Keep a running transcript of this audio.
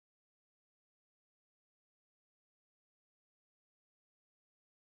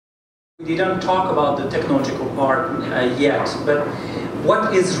We didn't talk about the technological part yet, but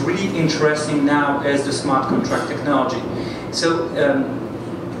what is really interesting now is the smart contract technology. So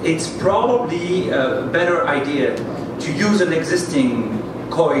it's probably a better idea to use an existing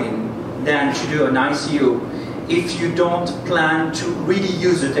coin than to do an ICO if you don't plan to really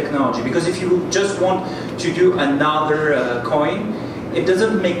use the technology. Because if you just want to do another coin, it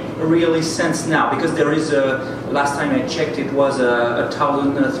doesn't make really sense now, because there is last time I checked, it was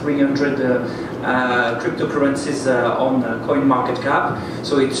 1,300 cryptocurrencies on coin market cap,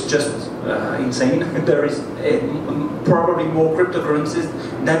 so it's just insane. There is probably more cryptocurrencies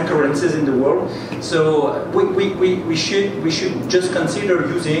than currencies in the world, so we should just consider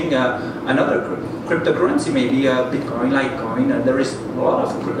using another cryptocurrency, maybe Bitcoin, Litecoin. There is a lot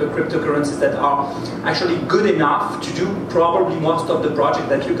of cryptocurrencies that are actually good enough to do probably most of the project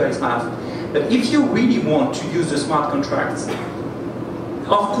that you guys have. But if you really want to use the smart contracts,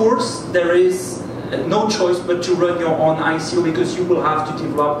 of course there is no choice but to run your own ICO, because you will have to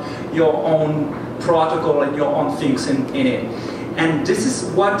develop your own protocol and your own things in it. And this is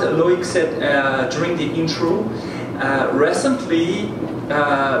what Loic said during the intro. Recently,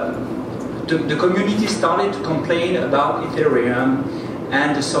 the community started to complain about Ethereum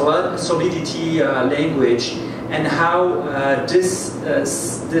and the Solidity language, and how this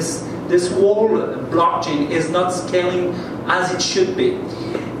whole blockchain is not scaling as it should be.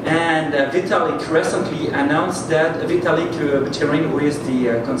 And Vitalik recently announced that, Vitalik Buterin, who is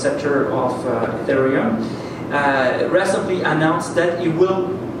the conceptor of Ethereum, recently announced that he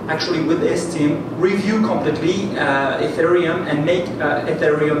will actually, with his team, review completely Ethereum and make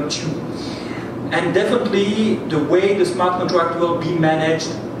Ethereum 2. And definitely the way the smart contract will be managed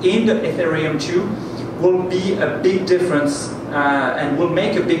in the Ethereum 2 will be a big difference and will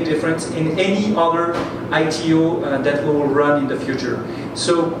make a big difference in any other ITO that we will run in the future.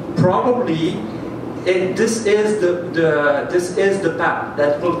 So probably this is the path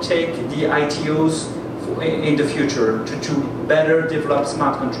that will take the ITOs in the future to better develop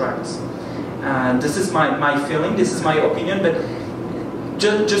smart contracts. And this is my feeling, this is my opinion, but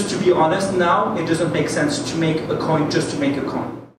just to be honest, now it doesn't make sense to make a coin just to make a coin.